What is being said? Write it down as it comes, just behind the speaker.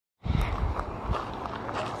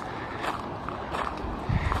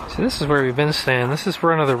So this is where we've been staying. This is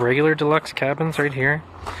one of the regular deluxe cabins right here.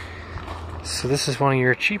 So this is one of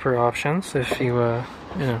your cheaper options if you,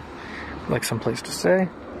 you know, like some place to stay.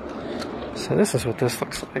 So this is what this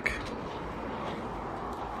looks like.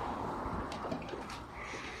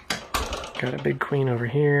 Got a big queen over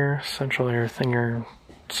here, central air thinger,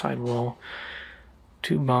 sidewall,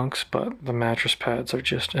 2 bunks, but the mattress pads are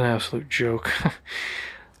just an absolute joke.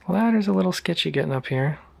 Ladder's a little sketchy getting up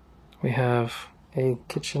here. We have a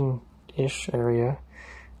kitchen-ish area,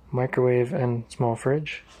 microwave and small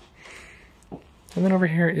fridge. And then over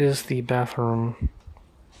here is the bathroom.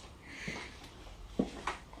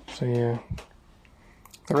 So yeah,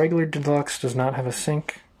 the regular deluxe does not have a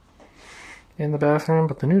sink in the bathroom,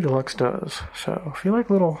 but the new deluxe does. So if you like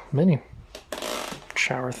little mini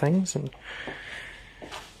shower things, and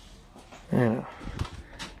you know,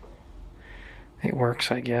 it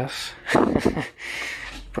works, I guess.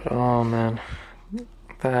 But oh man,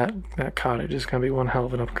 that cottage is gonna be one hell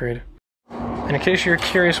of an upgrade. And in case you're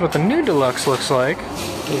curious what the new deluxe looks like,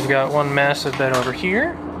 we've got one massive bed over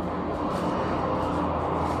here.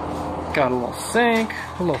 Got a little sink,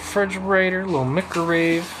 a little refrigerator, a little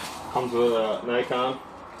microwave. Comes with a Nikon.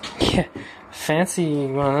 Yeah, fancy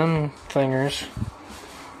one of them thingers.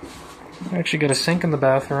 Actually got a sink in the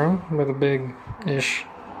bathroom with a big-ish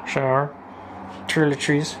shower.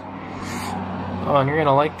 Toiletries. Oh, and you're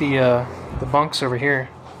gonna like the bunks over here.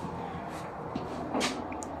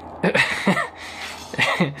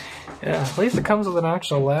 Yeah, at least it comes with an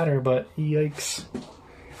actual ladder, but yikes.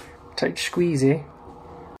 Tight squeezy.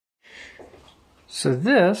 So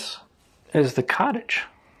this is the cottage.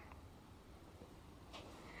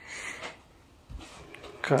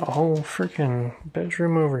 Got a whole freaking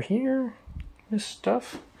bedroom over here. This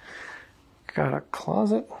stuff. Got a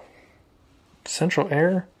closet. Central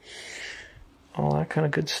air. All that kind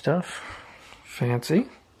of good stuff. Fancy.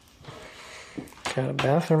 Got a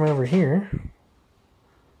bathroom over here.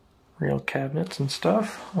 Real cabinets and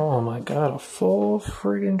stuff. Oh my god, a full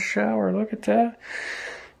friggin' shower. Look at that.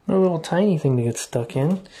 No little tiny thing to get stuck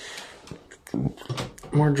in.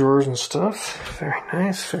 More drawers and stuff. Very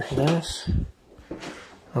nice, very nice.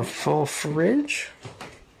 A full fridge.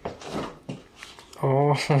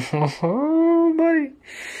 Oh, buddy.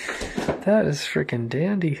 That is freaking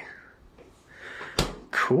dandy.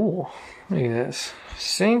 Cool. Look at this.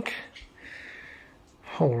 Sink.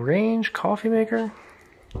 Whole range. Coffee maker.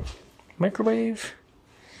 Microwave.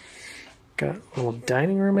 Got a little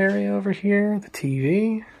dining room area over here. The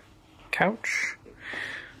TV. Couch.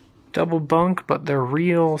 Double bunk, but they're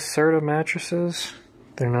real Serta mattresses.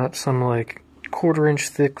 They're not some like 1/4 inch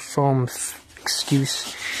thick foam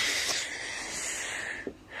excuse.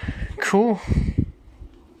 Cool.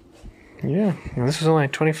 Yeah, and this is only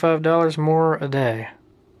 $25 more a day.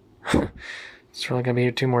 It's really gonna be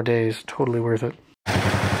here 2 more days. Totally worth it.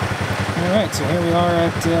 Alright, so here we are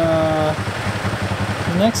at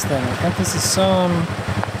the next thing. I think this is some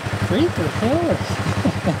creek or hill or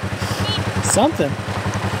something.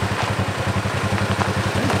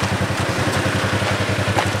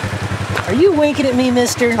 Are you winking at me,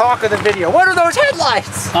 mister? Talk of the video. What are those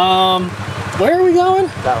headlights? Where are we going?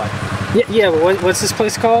 That way. Yeah, but what's this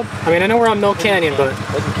place called? I mean, I know we're on Mill Canyon, but...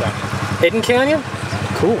 Hidden Canyon. Hidden Canyon?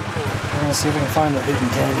 Cool. We're gonna see if we can find the Hidden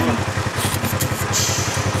Canyon.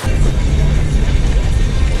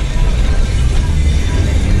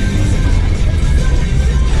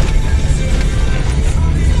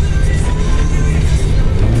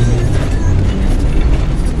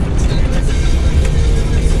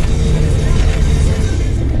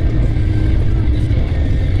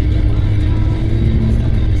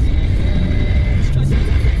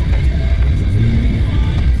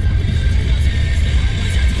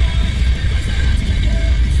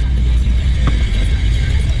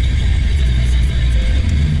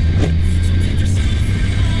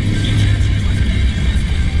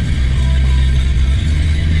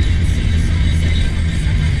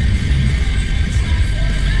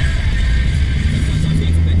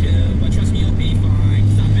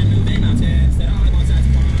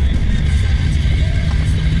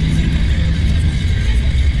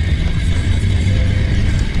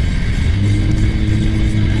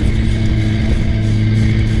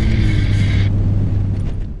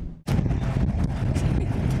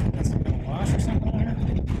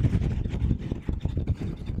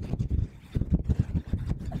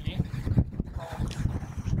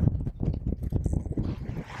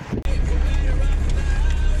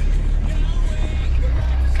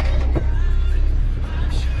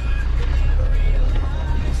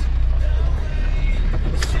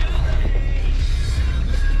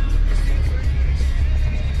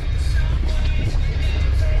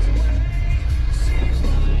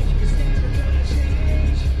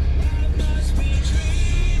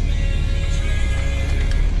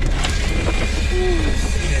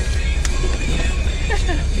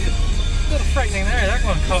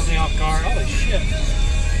 caught me off guard. Holy shit.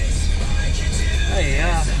 Hey,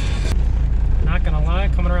 yeah. Not gonna lie,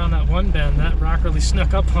 coming around that one bend, that rock really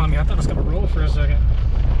snuck up on me. I thought it was gonna roll for a second.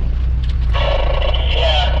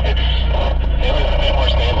 Yeah, it was a bit more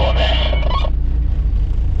stable in there.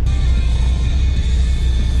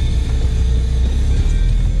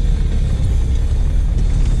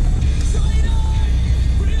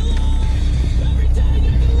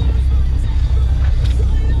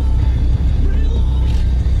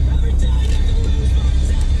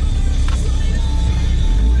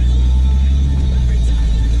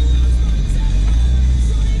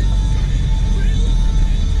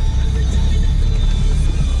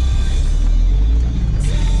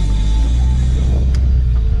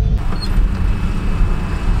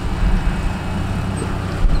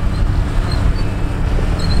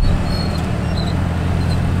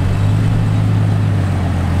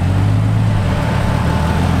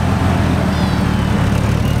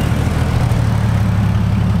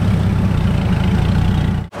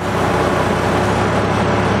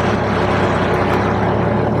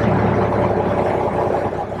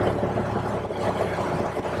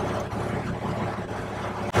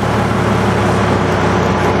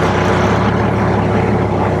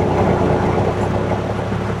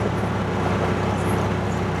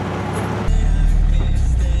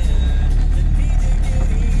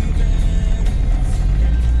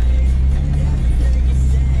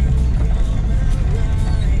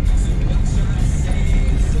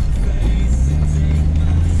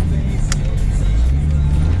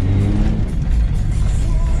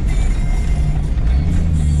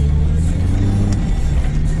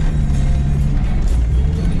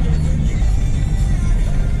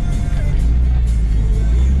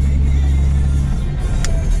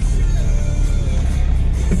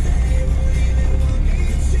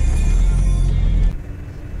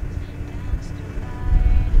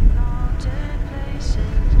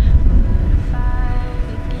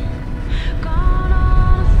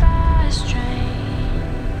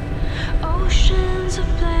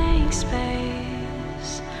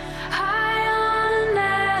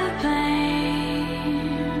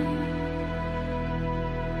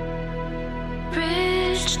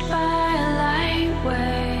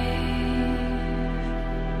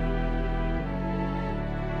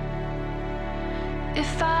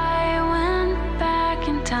 If I went back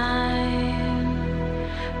in time,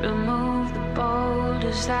 remove the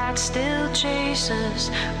boulders that still chase us,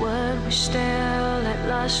 would we still let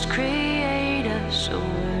lust create us, or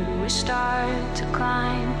would we start to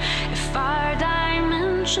climb if our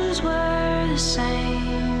dimensions were the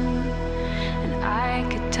same? And I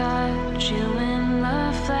could touch you in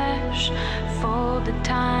the flesh, fold the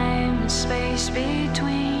time and space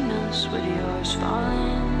between us, with yours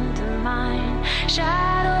falling to mine.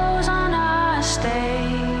 Shadows on our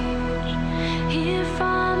stage, here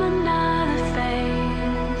from another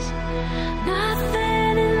phase.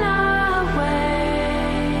 Nothing in our way.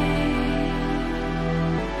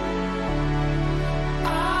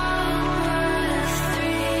 All but a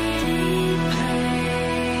 3D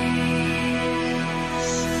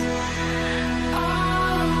place.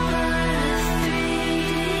 All but a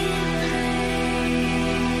 3D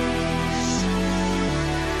place.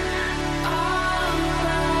 All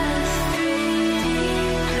but a 3D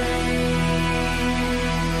place.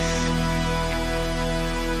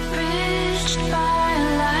 Bridged by a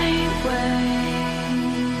light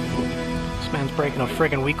wave. This man's breaking a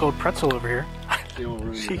friggin' week-old pretzel over here.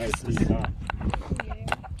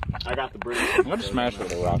 I got the bridge. I'm gonna smash it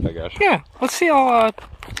with a rock, I guess. Yeah, let's see how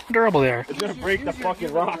durable they are. It's gonna break the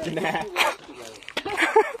fucking rock in half.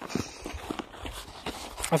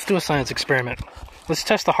 Let's do a science experiment. Let's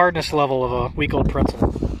test the hardness level of a week-old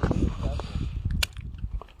pretzel.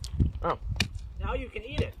 Now you can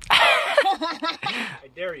eat it. I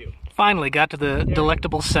dare you. Finally got to the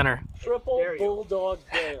delectable center. Triple bulldog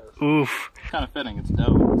dare. Oof. It's kind of fitting. It's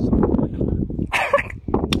dough. It's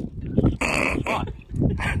fun.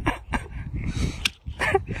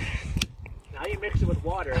 Now you mix it with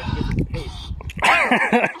water and give it paste.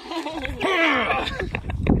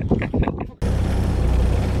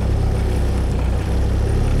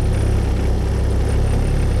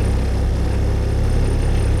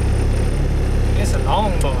 It's a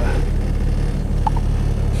long boy.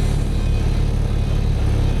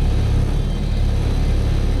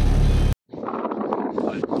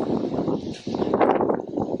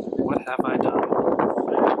 What have I done?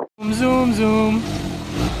 Zoom, zoom.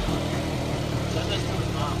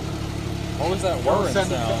 What was that whirring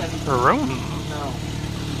sound? Room.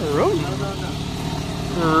 Room.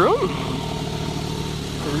 Room.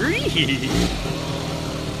 Ree.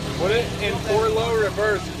 Put it in 4 low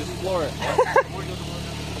reverse and just floor it.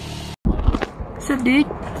 What's up, dude?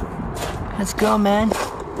 Let's go, man.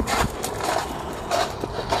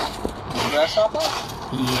 Grasshopper?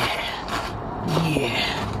 Yeah. Yeah.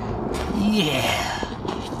 Yeah.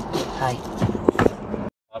 Hi.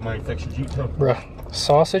 Bruh,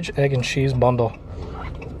 sausage, egg, and cheese bundle.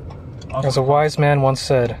 As a wise man once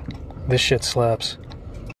said, this shit slaps.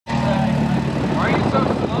 Why are you so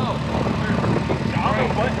slow?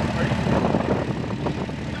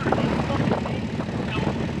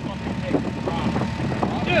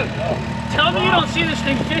 Dude, tell me you don't see this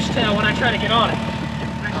thing fishtail when I try to get on it.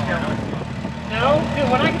 No? Dude,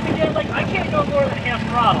 when I get to get, like, I can't go more than half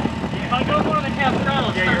throttle. If I go more than half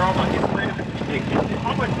throttle, yeah, you're almost getting rid of it.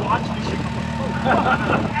 I'm like watching this shit come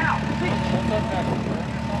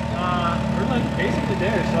we're like basically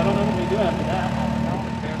there, so I don't know what we do after that.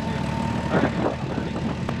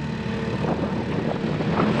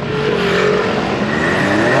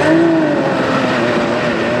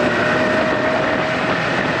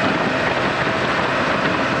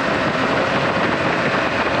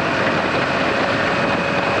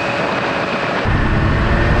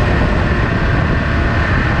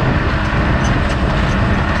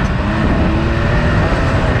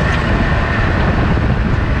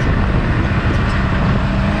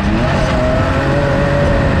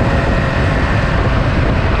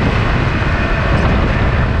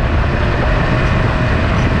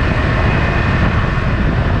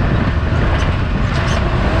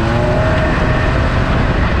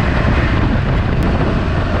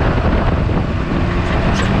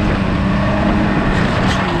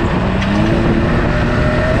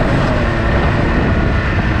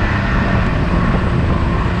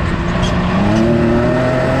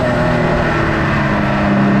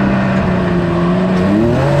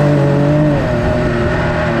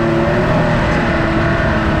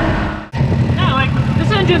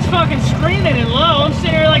 Fucking screaming and low. I'm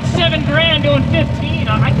sitting here like $7 doing 15.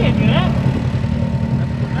 I can't do that.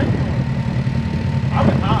 I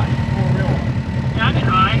was high. Yeah, I've been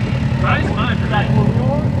high. High's fine for that.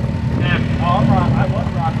 Yeah. Oh, I was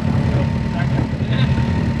rocking.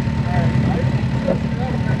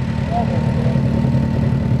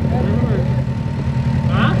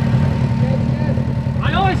 Huh? I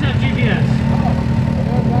always have GPS.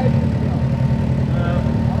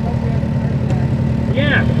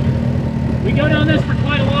 Yeah. We go down this for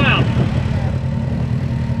quite a while.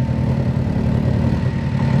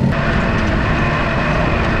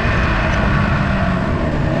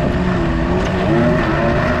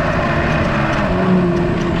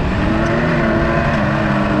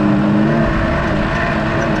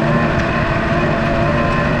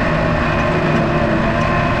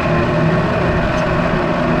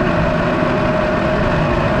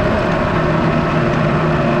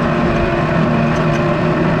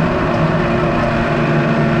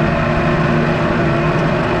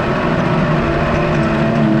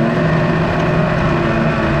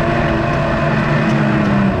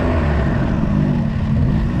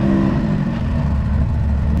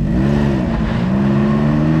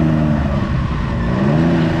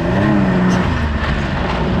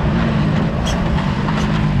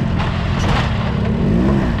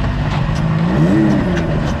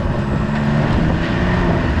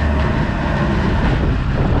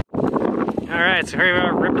 So here we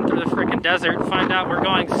are ripping through the freaking desert and find out we're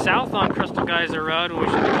going south on Crystal Geyser Road when we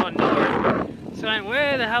should be going north. So I went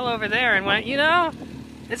way the hell over there and went, you know,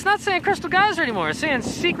 it's not saying Crystal Geyser anymore, it's saying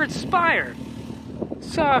Secret Spire.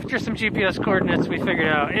 So after some GPS coordinates we figured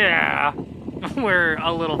out, yeah, we're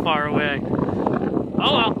a little far away.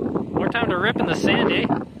 Oh well, more time to rip in the sandy.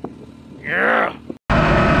 Yeah!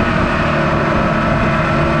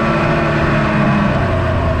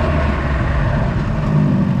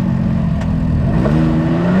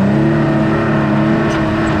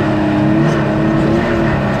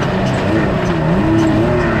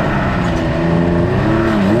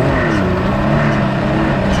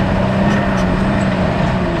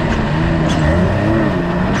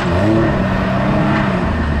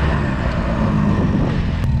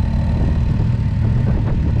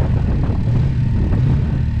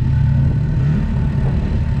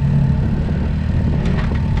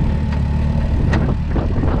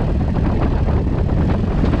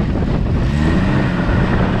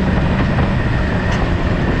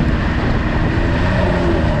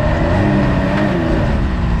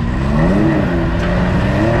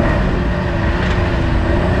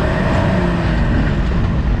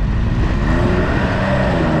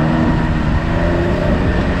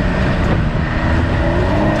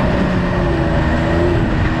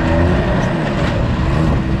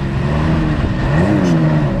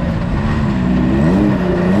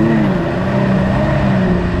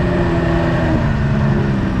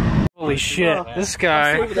 Holy shit, this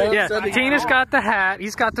guy. Yeah, Tina's got the hat.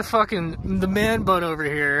 He's got the man bun over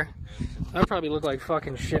here. I probably look like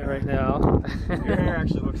fucking shit right now. Your hair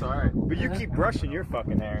actually looks alright. But you keep brushing your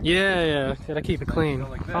fucking hair. Yeah. Gotta keep it clean.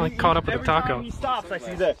 Finally caught up with the taco. Every time he stops, I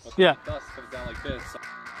see this. Yeah. Dust comes down like this.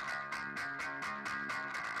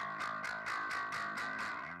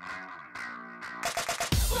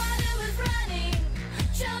 Water was running,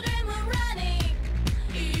 children were running,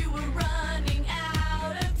 you were running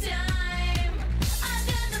out of time.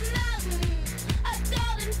 Under the mountain, a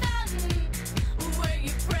golden fountain, where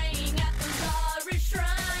you praying at the glory shrine.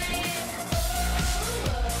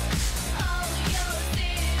 All your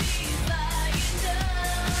cities lying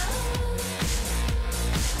down.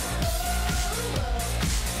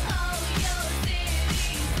 All your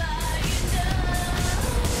cities lying down.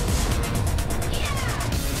 Yeah!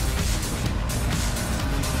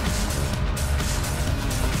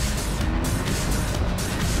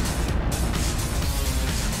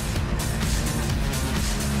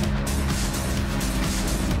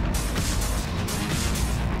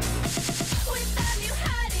 We found you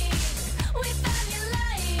hiding, we found you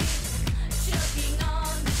lying, choking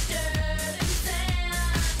on the dirt and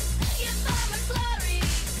sand. Your former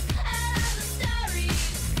glories and all the stories,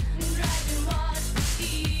 driving watch with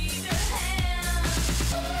either hand.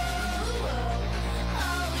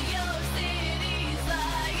 All your cities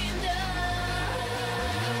lying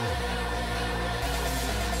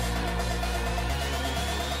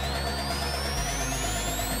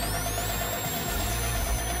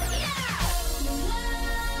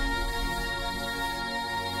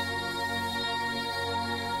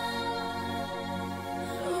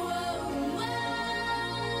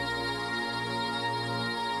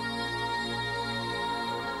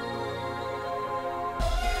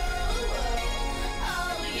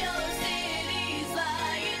your cities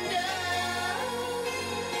lying down.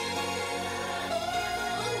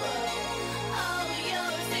 All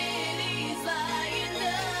your cities lying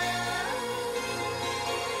down.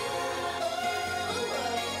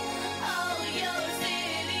 All your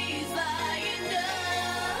cities lying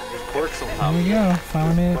down. Work somehow. There we go.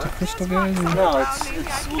 Finally made it to Crystal Geyser. No, it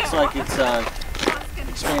looks like it's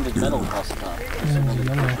expanded metal across the top.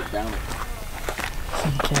 Down.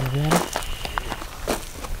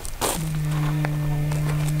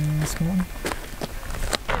 This one.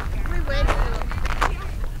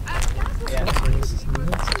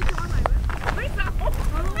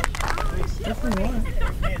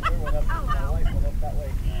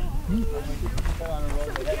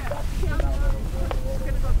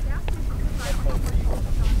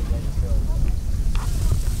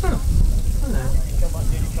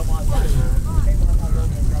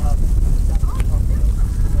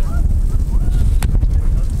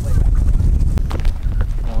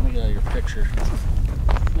 Let me get your picture.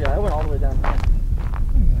 Yeah, I went all the way down here.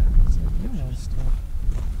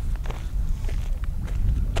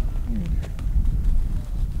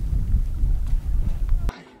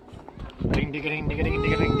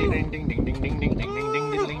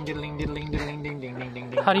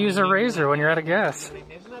 How to use a razor when you're out of gas.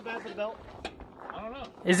 Isn't that bad for the belt? I don't know.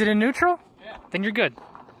 Is it in neutral? Yeah. Then you're good.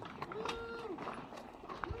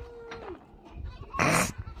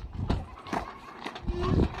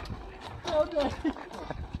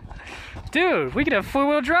 Dude, we could have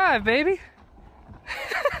four-wheel drive, baby.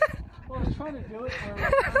 Well, I was trying to do it where we're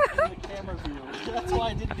in the camera view. That's why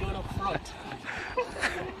I didn't do it up front.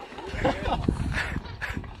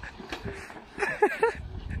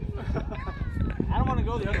 I don't want to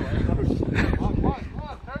go the other way. Come on,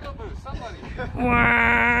 cargo boost, somebody.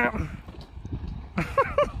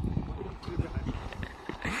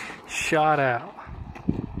 Shot out.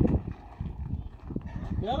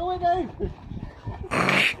 Get out of the way, Dave!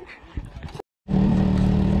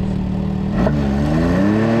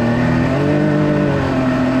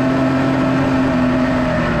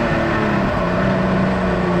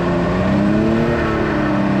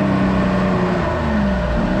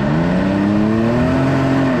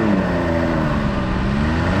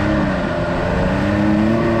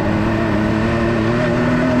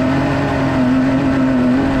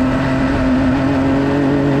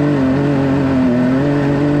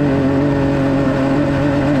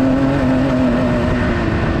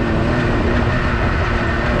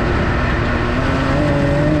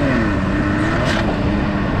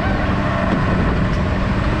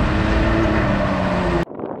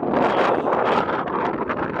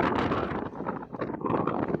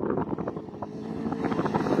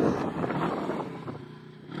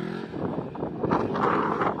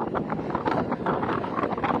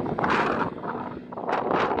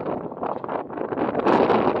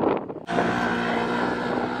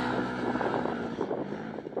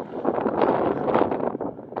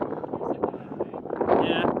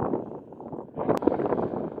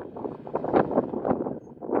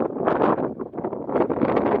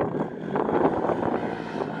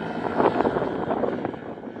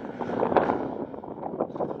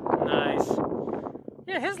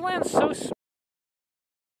 land's so smooth.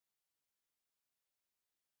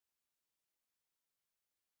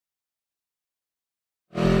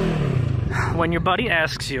 When your buddy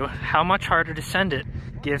asks you how much harder to send it,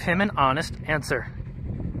 give him an honest answer.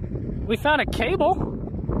 We found a cable.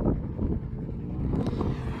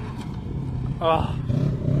 Oh.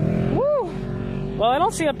 Woo! Well, I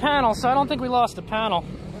don't see a panel, so I don't think we lost a panel.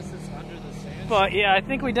 Unless it's under the sand. But yeah, I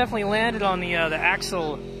think we definitely landed on the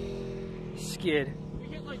axle skid. You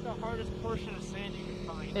hit like the hardest portion of sand you can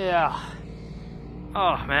find. Yeah.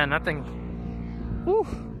 Oh man, that thing. Woo.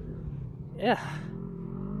 Yeah.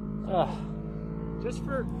 Oh. Just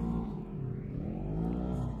for...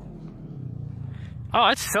 Oh,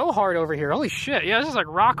 it's so hard over here. Holy shit. Yeah, this is like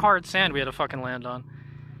rock hard sand we had to fucking land on.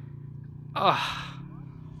 Oh.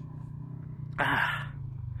 Ah.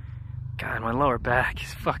 God, my lower back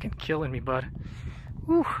is fucking killing me, bud.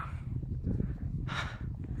 Whew.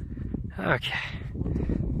 Okay.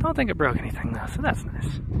 Don't think I broke anything though, so that's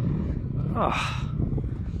nice. Oh.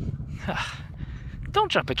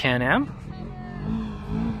 Don't jump a Can-Am.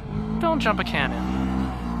 Don't jump a Can-Am.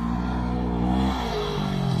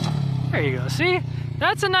 There you go. See?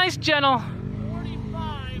 That's a nice gentle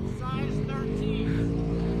 45, size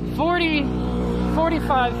 13.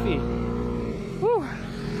 45 feet. Woo.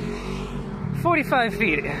 45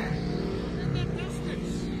 feet.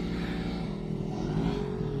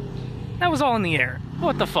 That was all in the air.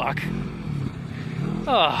 What the fuck?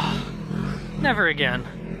 Oh. Never again.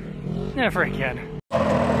 Never again. How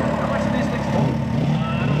much do these things hold?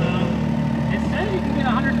 I don't know. It says you can get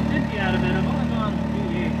 150 out of it. I've only gone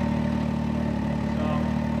 88. So,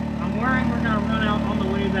 I'm worried we're going to run out on the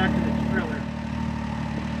way back to the trailer.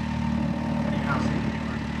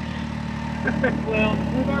 Well,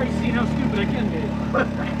 we've already seen how stupid I can be. So,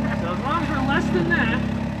 as long as we're less than that,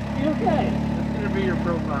 you're okay. That's going to be your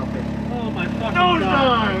profile picture. Oh my fucking No,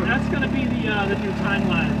 god. no. That's going to be the new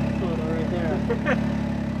timeline photo right there.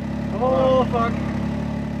 Oh, fuck.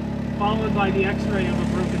 Followed by the x-ray of a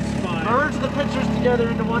broken spine. Merge the pictures together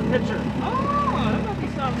into one picture. Oh, that might be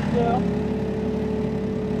something to do.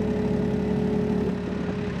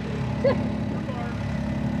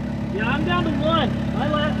 Yeah, I'm down to 1.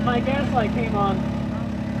 My gas light came on.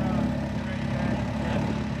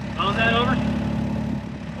 Oh, is that over?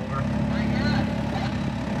 Over.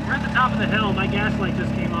 We're at the top of the hill. My gas light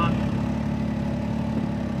just came on.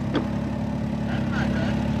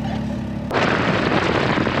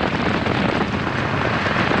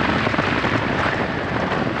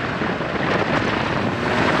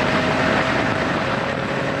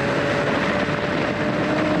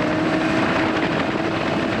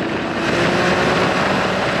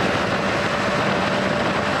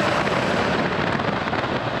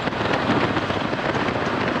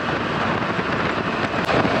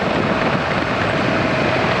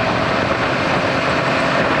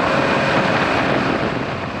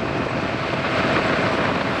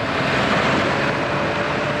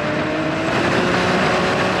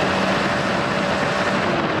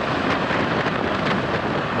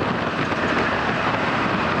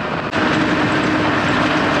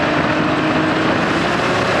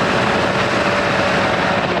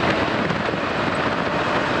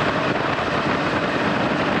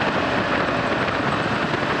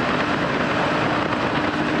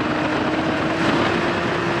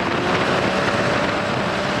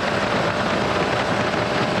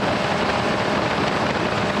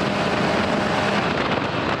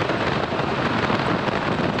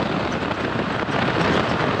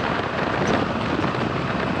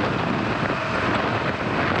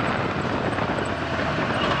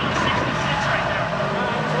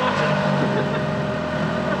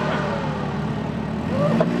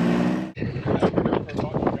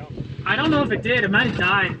 I don't know if it did. It might have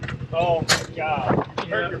died. Oh my god. You Yeah.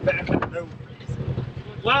 hurt your back with no reason.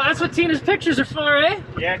 Well, that's what Tina's pictures are for, eh?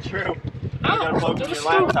 Yeah, true. Oh, You gotta plug in your that's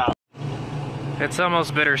laptop. It's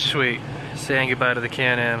almost bittersweet saying goodbye to the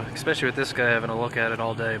Can-Am, especially with this guy having to look at it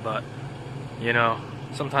all day, but, you know,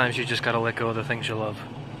 sometimes you just gotta let go of the things you love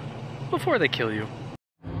before they kill you.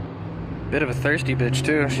 Bit of a thirsty bitch,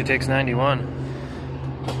 too. She takes 91.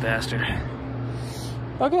 Bastard.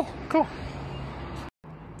 Okay, cool.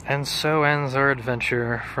 And so ends our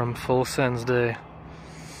adventure from Full Sends Day.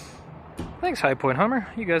 Thanks, High Point Hummer.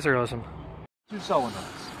 You guys are awesome. 2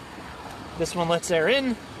 solenoids. This one lets air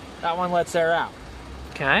in, that one lets air out.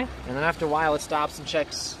 Okay. And then after a while it stops and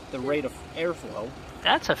checks the rate of airflow.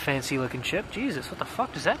 That's a fancy looking chip. Jesus, what the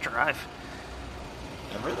fuck does that drive?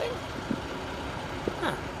 Everything?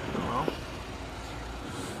 Huh. Well,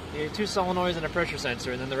 you need 2 solenoids and a pressure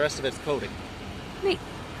sensor, and then the rest of it's coating. Neat.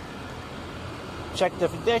 Check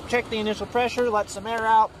the initial pressure, let some air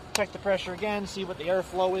out, check the pressure again, see what the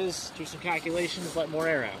airflow is, do some calculations, let more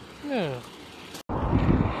air out. Yeah.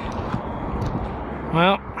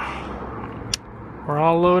 Well, we're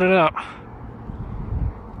all loaded up.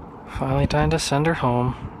 Finally time to send her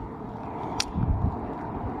home.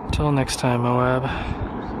 Till next time, Moab.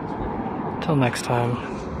 Till next time.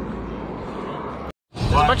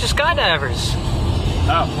 There's a bunch of skydivers.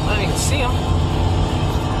 Oh. I don't even see them.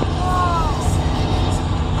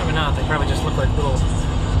 Probably not. They probably just look like little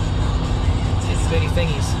bitty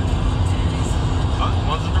thingies.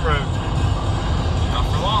 One's on the road. Not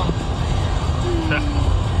for long.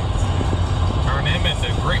 Turn him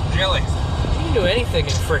into grape jelly. You can do anything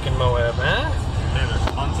in frickin' Moab, man. Hey, there's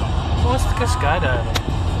tons of them. Who wants to go skydiving?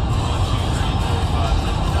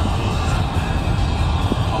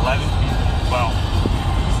 11 people. 12.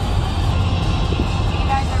 You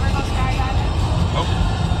guys ever go skydiving? Oh,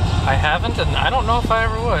 I haven't, and I don't know if I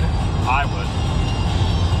ever would. I would.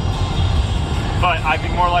 But I'd be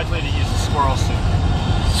more likely to use a squirrel suit.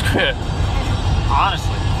 Screw it.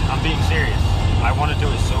 Honestly, I'm being serious. I want to do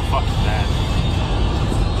it so fucking bad.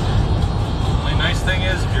 only nice thing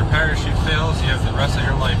is if your parachute fails, you have the rest of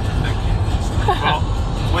your life to think. Well,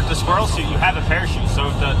 with the squirrel suit, you have a parachute. So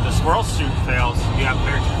if the squirrel suit fails, you have a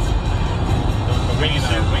parachute. The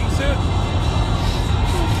wingsuit. Wingsuit?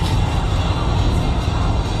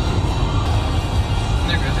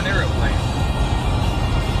 There goes an aeroplane.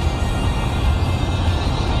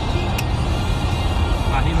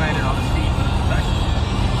 He landed on his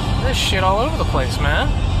feet. There's shit all over the place, man.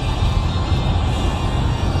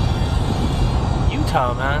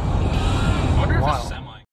 Utah, man. I wonder if Wow. it's